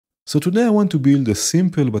So today I want to build a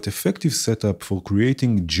simple but effective setup for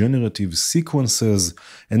creating generative sequences,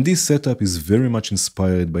 and this setup is very much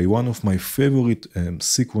inspired by one of my favorite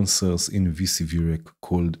sequencers in VCVREC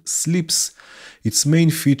called SLIPS. Its main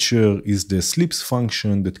feature is the SLIPS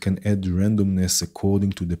function that can add randomness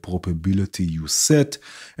according to the probability you set,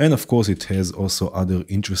 and of course it has also other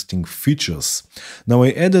interesting features. Now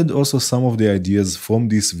I added also some of the ideas from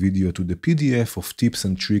this video to the PDF of tips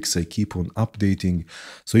and tricks I keep on updating,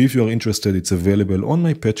 so if you are interested, it's available on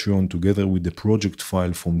my Patreon together with the project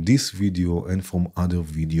file from this video and from other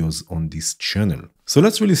videos on this channel. So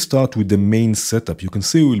let's really start with the main setup. You can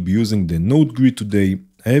see we'll be using the node grid today.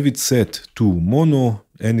 I have it set to mono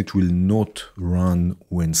and it will not run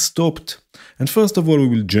when stopped. And first of all, we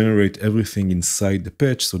will generate everything inside the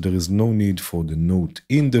patch, so there is no need for the note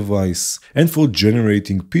in device. And for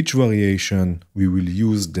generating pitch variation, we will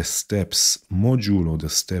use the steps module or the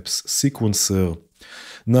steps sequencer.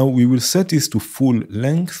 Now we will set this to full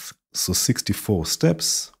length, so 64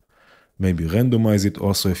 steps. Maybe randomize it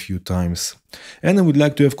also a few times. And I would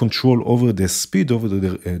like to have control over the speed, over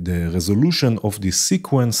the resolution of this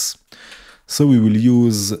sequence. So we will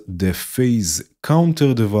use the phase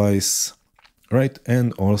counter device, right?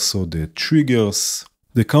 And also the triggers.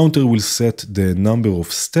 The counter will set the number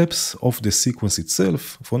of steps of the sequence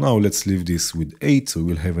itself. For now, let's leave this with 8, so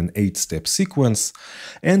we'll have an 8-step sequence.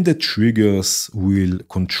 And the triggers will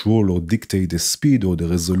control or dictate the speed or the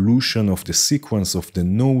resolution of the sequence of the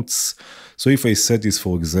notes. So if I set this,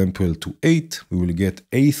 for example, to 8, we will get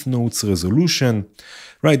 8 notes resolution.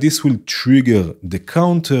 Right, this will trigger the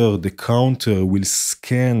counter. The counter will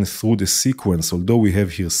scan through the sequence. Although we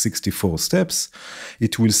have here 64 steps,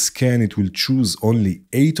 it will scan, it will choose only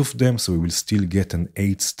 8 of them, so we will still get an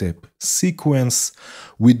 8-step sequence.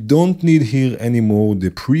 We don't need here anymore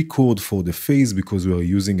the pre-code for the phase because we are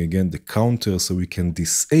using again the counter, so we can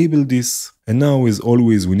disable this. And now, as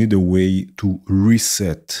always, we need a way to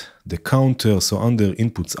reset the counter. So under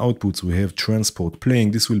inputs, outputs, we have transport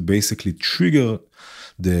playing. This will basically trigger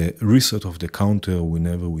the reset of the counter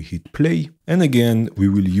whenever we hit play. And again, we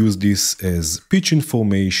will use this as pitch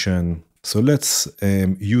information. So let's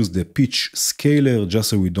use the pitch scaler just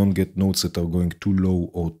so we don't get notes that are going too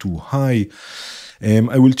low or too high.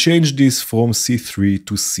 I will change this from C3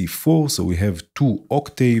 to C4, so we have 2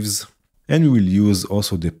 octaves. And we will use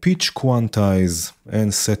also the pitch quantize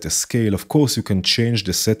and set a scale. Of course, you can change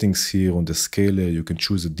the settings here on the scaler. You can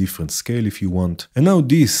choose a different scale if you want. And now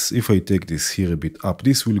this, if I take this here a bit up,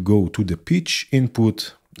 this will go to the pitch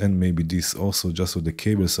input. And maybe this also, just so the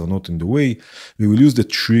cables are not in the way. We will use the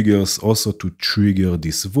triggers also to trigger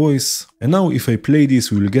this voice. And now if I play this,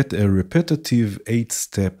 we will get a repetitive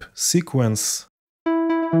 8-step sequence.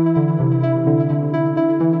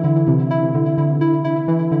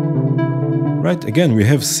 Right, again, we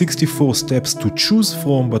have 64 steps to choose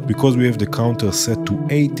from, but because we have the counter set to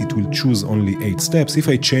 8, it will choose only 8 steps. If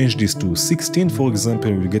I change this to 16, for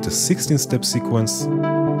example, we'll get a 16-step sequence.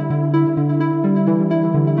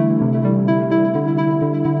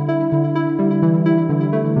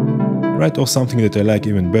 Right, or something that I like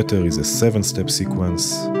even better is a 7-step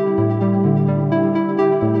sequence.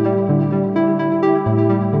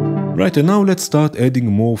 Right, and now let's start adding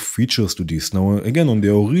more features to this. Now, again, on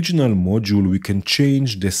the original module, we can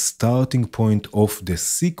change the starting point of the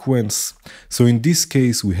sequence. So in this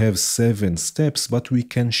case, we have 7 steps, but we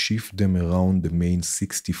can shift them around the main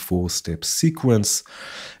 64-step sequence.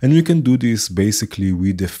 And we can do this basically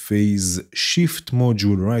with the phase shift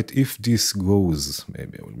module, right? If this goes,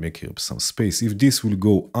 maybe I will make here some space. If this will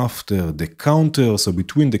go after the counter, so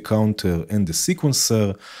between the counter and the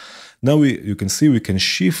sequencer, now you can see we can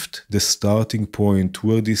shift the starting point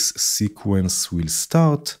where this sequence will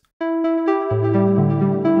start.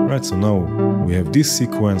 Right, so now we have this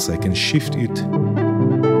sequence, I can shift it.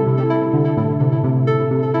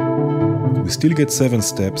 We still get 7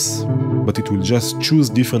 steps, but it will just choose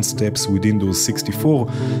different steps within those 64.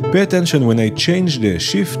 Pay attention when I change the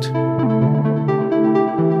shift.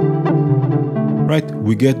 Right,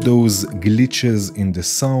 we get those glitches in the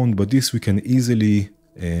sound, but this we can easily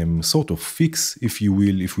sort of fix, if you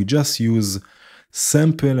will, if we just use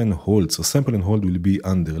sample and hold. So sample and hold will be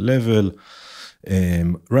under level.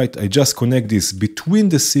 Right, I just connect this between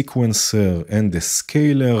the sequencer and the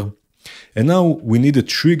scaler. And now we need a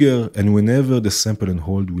trigger, and whenever the sample and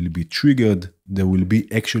hold will be triggered, there will be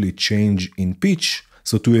actually change in pitch.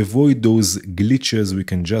 So to avoid those glitches, we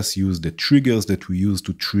can just use the triggers that we use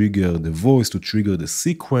to trigger the voice, to trigger the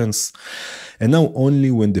sequence. And now only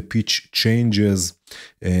when the pitch changes,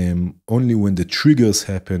 only when the triggers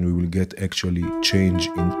happen, we will get actually change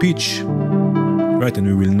in pitch, right? And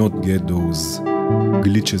we will not get those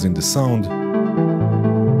glitches in the sound.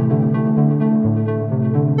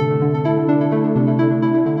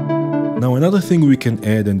 Now another thing we can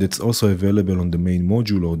add, and it's also available on the main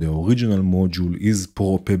module or the original module, is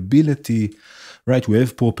probability. Right, we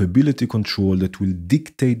have probability control that will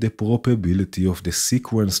dictate the probability of the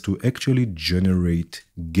sequence to actually generate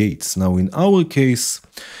gates. Now in our case,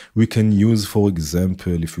 we can use, for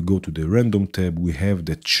example, if we go to the random tab, we have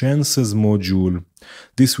the chances module.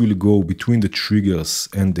 This will go between the triggers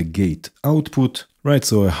and the gate output. Right,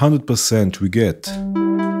 so 100% we get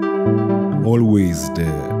always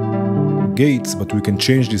the gates, but we can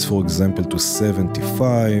change this, for example, to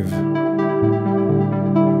 75.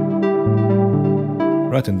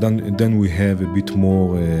 Right, and then we have a bit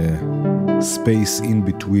more space in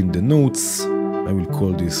between the notes. I will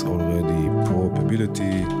call this already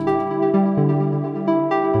probability.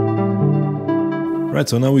 Right,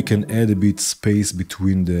 so now we can add a bit space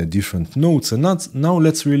between the different notes. And now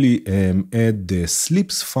let's really add the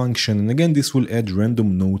slips function. And again, this will add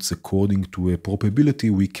random notes according to a probability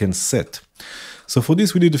we can set. So for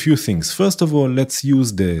this, we did a few things. First of all, let's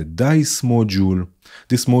use the dice module.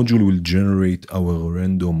 This module will generate our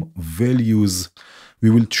random values. We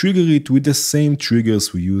will trigger it with the same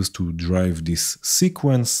triggers we use to drive this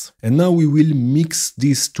sequence. And now we will mix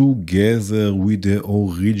these together with the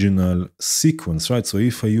original sequence, right? So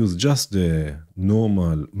if I use just the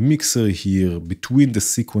normal mixer here between the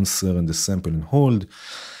sequencer and the sample and hold,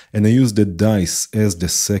 and I use the dice as the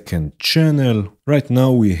second channel. Right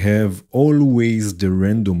now we have always the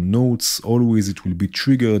random notes, always it will be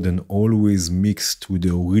triggered and always mixed with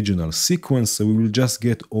the original sequence. So we will just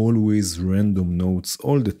get always random notes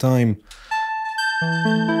all the time.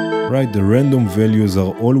 Right, the random values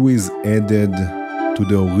are always added to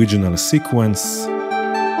the original sequence.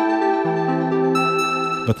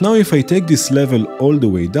 But now if I take this level all the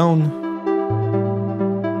way down,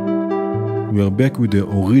 we are back with the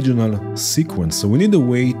original sequence. So we need a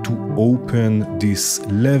way to open this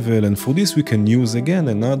level, and for this we can use again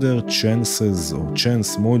another chances or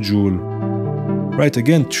chance module. Right,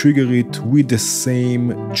 again trigger it with the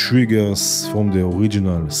same triggers from the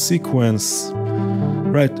original sequence.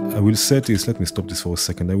 Right, I will set this, let me stop this for a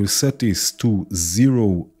second. I will set this to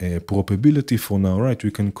 0 probability for now. Right,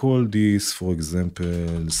 we can call this, for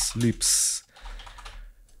example, slips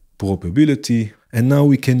probability. And now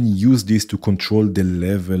we can use this to control the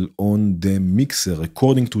level on the mixer.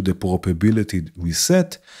 According to the probability we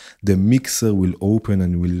set, the mixer will open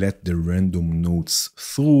and will let the random notes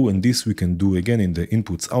through. And this we can do again in the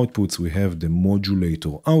inputs outputs. We have the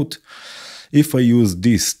modulator out. If I use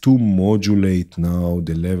this to modulate now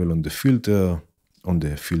the level on the filter, on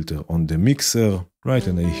the mixer, right,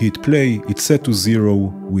 and I hit play, it's set to 0,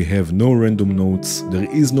 we have no random notes, there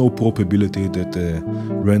is no probability that a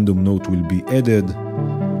random note will be added.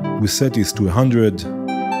 We set this to 100,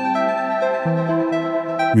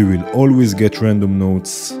 we will always get random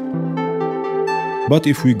notes. But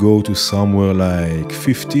if we go to somewhere like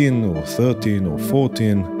 15 or 13 or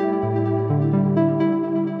 14,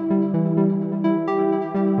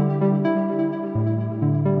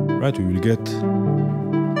 right, we will get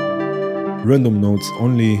random notes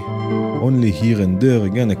only here and there,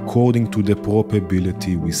 again according to the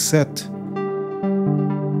probability we set.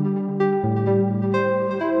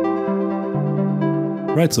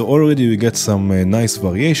 Right, so already we get some nice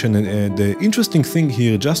variation, and the interesting thing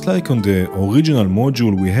here, just like on the original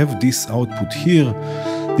module, we have this output here.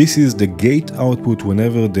 This is the gate output.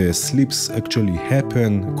 Whenever the slips actually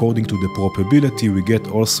happen according to the probability, we get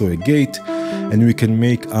also a gate, and we can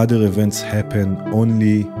make other events happen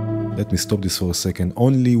only, let me stop this for a second,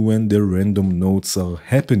 only when the random notes are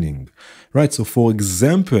happening. Right, so for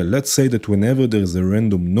example, let's say that whenever there's a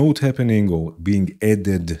random note happening or being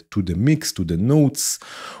added to the mix, to the notes,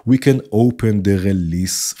 we can open the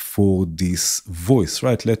release for this voice.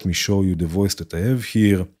 Right, let me show you the voice that I have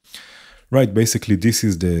here. Right, basically this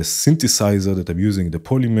is the synthesizer that I'm using, the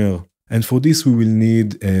Polymer. And for this we will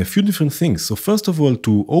need a few different things. So first of all,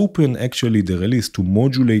 to open actually the release, to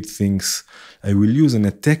modulate things, I will use an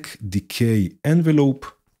attack decay envelope.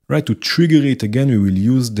 Right, to trigger it again, we will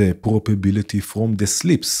use the probability from the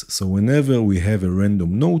slips. So whenever we have a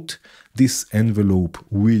random note, this envelope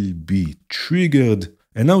will be triggered.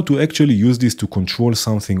 And now to actually use this to control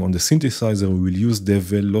something on the synthesizer, we will use the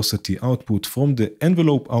velocity output from the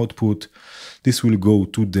envelope output. This will go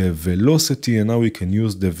to the velocity, and now we can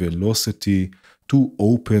use the velocity to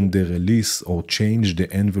open the release or change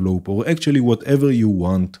the envelope, or actually whatever you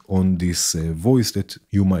want on this voice that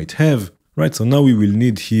you might have. Right, so now we will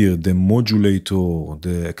need here the modulator,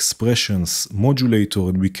 the expressions modulator,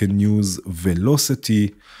 and we can use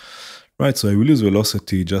velocity. Right, so I will use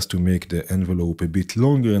velocity just to make the envelope a bit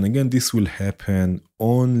longer, and again this will happen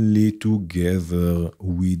only together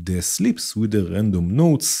with the slips, with the random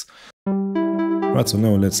notes. Right, so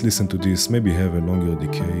now let's listen to this, maybe have a longer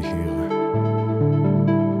decay here.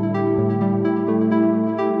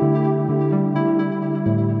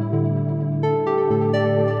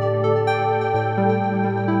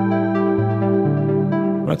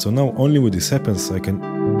 Right, so now only when this happens I can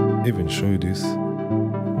even show you this.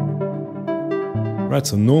 Right,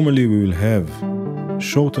 so normally we will have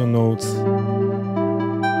shorter notes,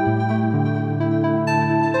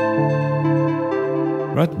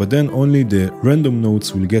 right, but then only the random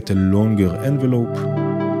notes will get a longer envelope.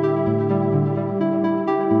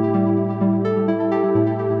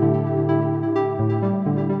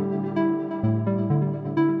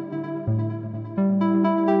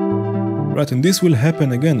 Right, and this will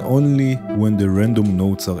happen again only when the random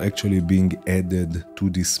notes are actually being added to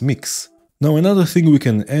this mix. Now another thing we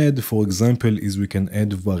can add, for example, is we can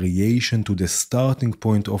add variation to the starting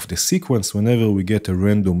point of the sequence. Whenever we get a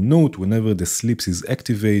random note, whenever the slips is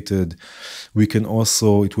activated, it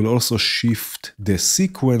will also shift the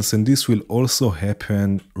sequence, and this will also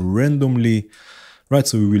happen randomly. Right,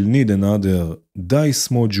 so we will need another dice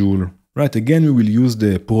module. Right, again, we will use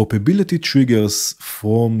the probability triggers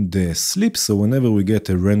from the slip. So whenever we get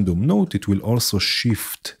a random note, it will also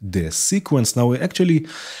shift the sequence. Now,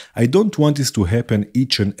 I don't want this to happen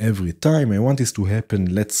each and every time. I want this to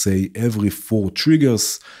happen, let's say, every 4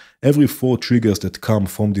 triggers. Every 4 triggers that come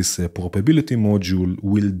from this probability module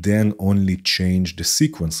will then only change the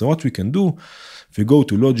sequence. So what we can do, if we go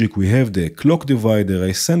to logic, we have the clock divider.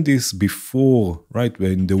 I send this before, right,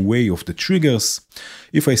 in the way of the triggers.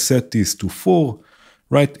 If I set this to 4,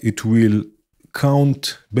 right, it will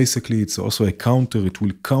count, basically it's also a counter, it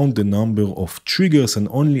will count the number of triggers, and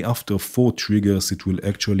only after 4 triggers it will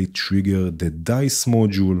actually trigger the dice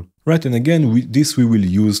module. Right, and again, this we will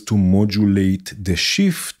use to modulate the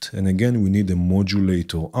shift, and again we need a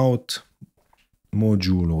modulator out,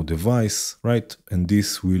 module or device, right, and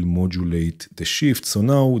this will modulate the shift. So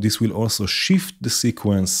now this will also shift the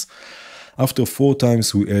sequence. After 4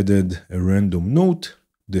 times we added a random note,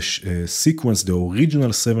 the sequence, the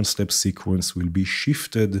original 7-step sequence will be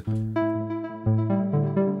shifted.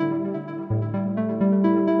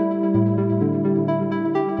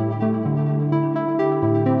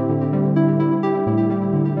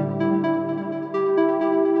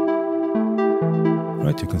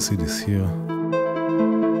 Right, you can see this here.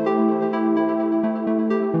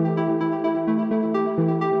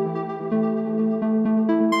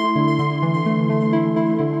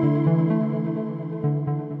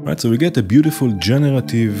 Right, so we get a beautiful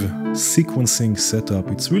generative sequencing setup.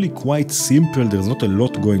 It's really quite simple, there's not a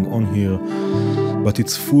lot going on here, but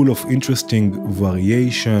it's full of interesting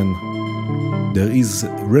variation. There is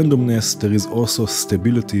randomness, there is also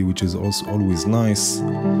stability, which is also always nice.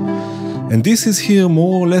 And this is here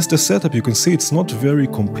more or less the setup. You can see it's not very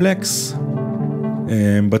complex.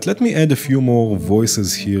 But let me add a few more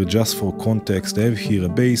voices here just for context. I have here a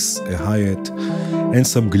bass, a hi-hat, and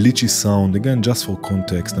some glitchy sound, again just for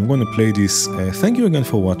context. I'm going to play this. Thank you again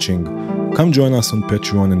for watching. Come join us on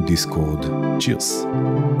Patreon and Discord.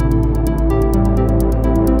 Cheers!